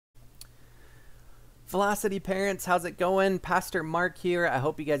Velocity parents, how's it going? Pastor Mark here. I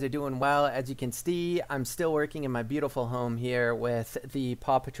hope you guys are doing well. As you can see, I'm still working in my beautiful home here with the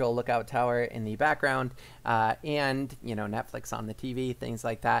Paw Patrol lookout tower in the background and, you know, Netflix on the TV, things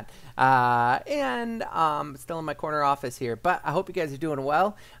like that. And still in my corner office here. But I hope you guys are doing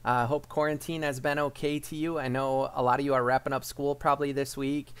well. I hope quarantine has been okay to you. I know a lot of you are wrapping up school probably this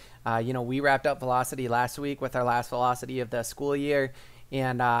week. You know, we wrapped up Velocity last week with our last Velocity of the school year.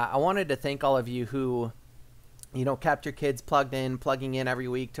 And I wanted to thank all of you who, you know, kept your kids plugging in every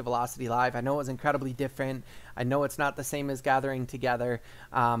week to Velocity Live. I know it was incredibly different. I know it's not the same as gathering together,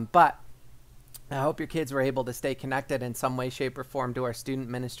 but I hope your kids were able to stay connected in some way, shape, or form to our student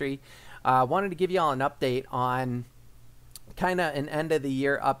ministry. I wanted to give you all an update on kind of an end of the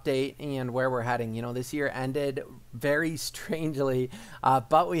year update and where we're heading. You know, this year ended very strangely,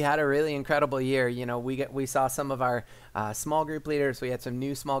 but we had a really incredible year. You know, we saw some of our small group leaders. We had some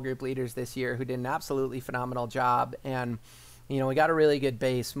new small group leaders this year who did an absolutely phenomenal job, and you know, we got a really good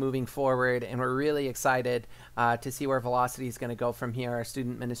base moving forward, and we're really excited to see where Velocity is going to go from here, our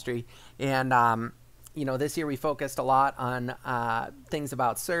student ministry. And you know, this year we focused a lot on things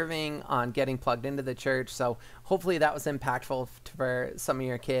about serving, on getting plugged into the church. So hopefully that was impactful for some of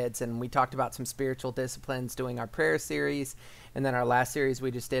your kids. And we talked about some spiritual disciplines doing our prayer series. And then our last series we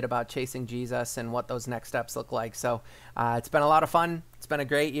just did about chasing Jesus and what those next steps look like. So it's been a lot of fun. It's been a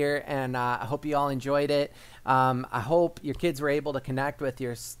great year, and I hope you all enjoyed it. I hope your kids were able to connect with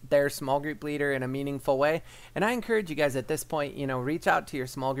their small group leader in a meaningful way. And I encourage you guys at this point, you know, reach out to your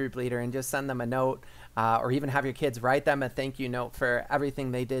small group leader and just send them a note, or even have your kids write them a thank you note for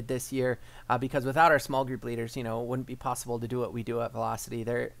everything they did this year. Because without our small group leaders, you know, it wouldn't be possible to do what we do at Velocity.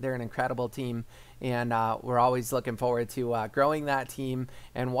 They're an incredible team, and we're always looking forward to growing that team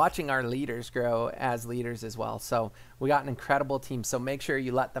and watching our leaders grow as leaders as well. So we got an incredible team. So make sure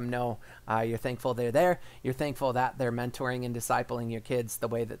you let them know you're thankful they're there. You're thankful that they're mentoring and discipling your kids the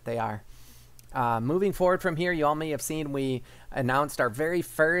way that they are. Moving forward from here, you all may have seen we announced our very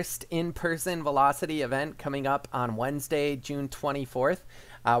first in-person Velocity event coming up on Wednesday, June 24th.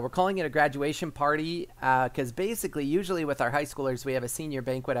 We're calling it a graduation party because basically usually with our high schoolers we have a senior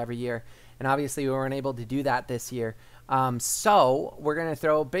banquet every year, and obviously we weren't able to do that this year. So we're going to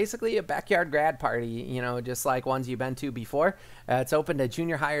throw basically a backyard grad party, you know, just like ones you've been to before. It's open to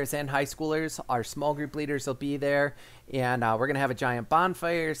junior hires and high schoolers. Our small group leaders will be there, and we're going to have a giant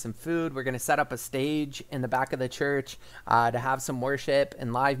bonfire, some food. We're going to set up a stage in the back of the church to have some worship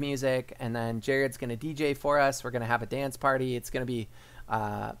and live music, and then Jared's going to DJ for us. We're going to have a dance party. It's going to be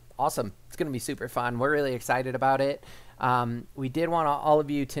awesome. It's going to be super fun. We're really excited about it. We did want all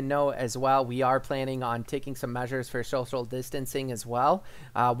of you to know as well, we are planning on taking some measures for social distancing as well.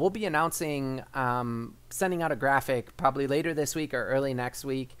 We'll be announcing, sending out a graphic probably later this week or early next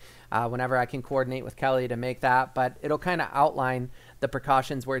week, whenever I can coordinate with Kelly to make that, but it'll kind of outline the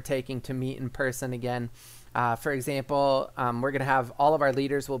precautions we're taking to meet in person again. For example, we're going to have all of our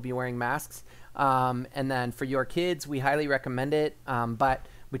leaders will be wearing masks. And then for your kids, we highly recommend it, but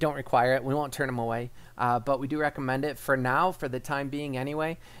we don't require it. We won't turn them away, but we do recommend it for now, for the time being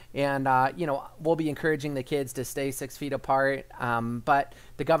anyway. And, you know, we'll be encouraging the kids to stay 6 feet apart, but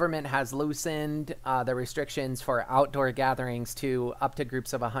the government has loosened the restrictions for outdoor gatherings to up to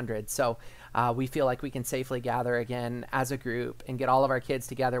groups of 100. So we feel like we can safely gather again as a group and get all of our kids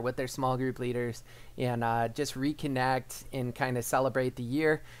together with their small group leaders and just reconnect and kind of celebrate the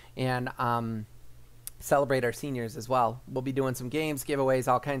year and celebrate our seniors as well. We'll be doing some games, giveaways,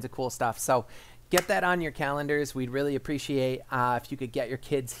 all kinds of cool stuff. So get that on your calendars. We'd really appreciate if you could get your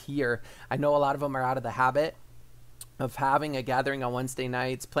kids here. I know a lot of them are out of the habit of having a gathering on Wednesday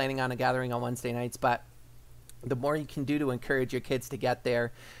nights, planning on a gathering on Wednesday nights, but the more you can do to encourage your kids to get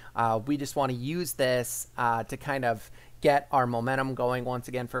there, we just want to use this to kind of get our momentum going once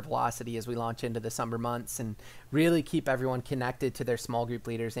again for Velocity as we launch into the summer months and really keep everyone connected to their small group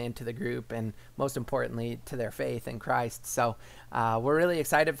leaders and to the group, and most importantly to their faith in Christ. So we're really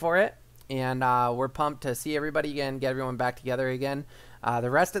excited for it, and we're pumped to see everybody again, get everyone back together again. The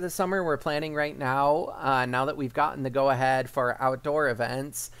rest of the summer we're planning right now, now that we've gotten the go-ahead for outdoor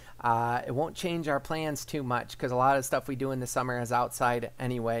events, it won't change our plans too much because a lot of stuff we do in the summer is outside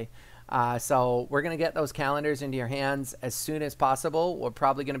anyway. So we're going to get those calendars into your hands as soon as possible. We're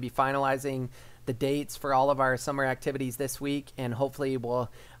probably going to be finalizing the dates for all of our summer activities this week, and hopefully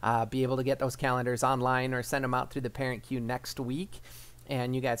we'll be able to get those calendars online or send them out through the parent queue next week.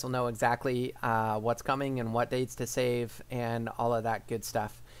 And you guys will know exactly what's coming and what dates to save and all of that good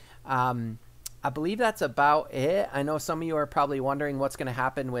stuff. I believe that's about it. I know some of you are probably wondering what's going to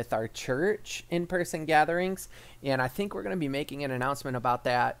happen with our church in-person gatherings, and I think we're going to be making an announcement about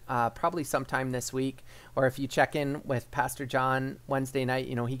that probably sometime this week. Or if you check in with Pastor John Wednesday night,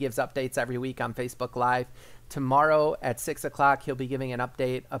 he gives updates every week on Facebook Live. Tomorrow at 6 o'clock, he'll be giving an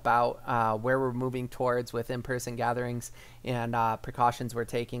update about where we're moving towards with in-person gatherings and precautions we're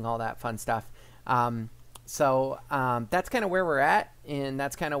taking, all that fun stuff. So that's kind of where we're at, and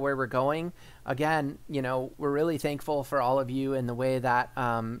that's kind of where we're going. Again, we're really thankful for all of you and the way that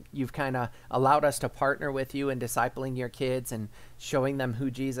you've kind of allowed us to partner with you in discipling your kids and showing them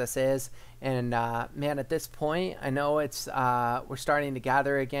who Jesus is. And man, at this point, I know it's we're starting to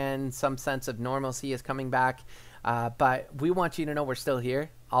gather again. Some sense of normalcy is coming back, but we want you to know we're still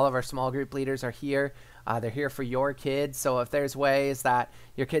here. All of our small group leaders are here. They're here for your kids. So if there's ways that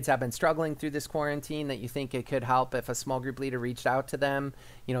your kids have been struggling through this quarantine that you think it could help if a small group leader reached out to them,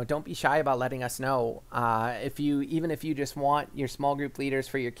 don't be shy about letting us know. Even if you just want your small group leaders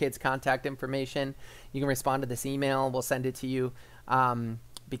for your kids' contact information, you can respond to this email. We'll send it to you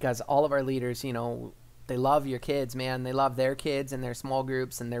because all of our leaders, they love your kids, man. They love their kids and their small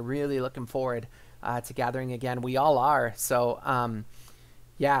groups, and they're really looking forward to gathering again. We all are. So,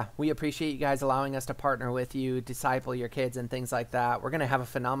 yeah, we appreciate you guys allowing us to partner with you, disciple your kids and things like that. We're going to have a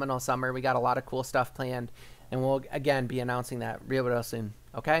phenomenal summer. We got a lot of cool stuff planned, and we'll, again, be announcing that real soon,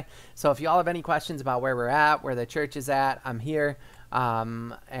 okay? So if you all have any questions about where we're at, where the church is at, I'm here,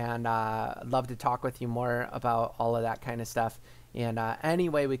 and I'd love to talk with you more about all of that kind of stuff. And any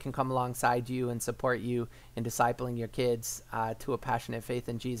way we can come alongside you and support you in discipling your kids to a passionate faith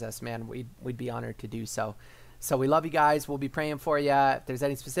in Jesus, man, we'd be honored to do so. So we love you guys. We'll be praying for you. If there's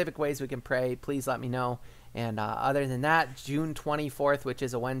any specific ways we can pray, please let me know. And other than that, June 24th, which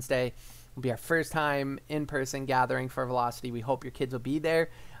is a Wednesday, will be our first time in-person gathering for Velocity. We hope your kids will be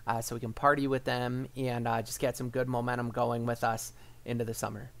there so we can party with them and just get some good momentum going with us into the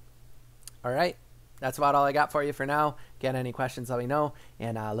summer. All right. That's about all I got for you for now. Again, any questions, let me know.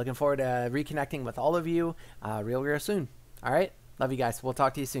 And looking forward to reconnecting with all of you real soon. All right. Love you guys. We'll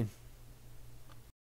talk to you soon.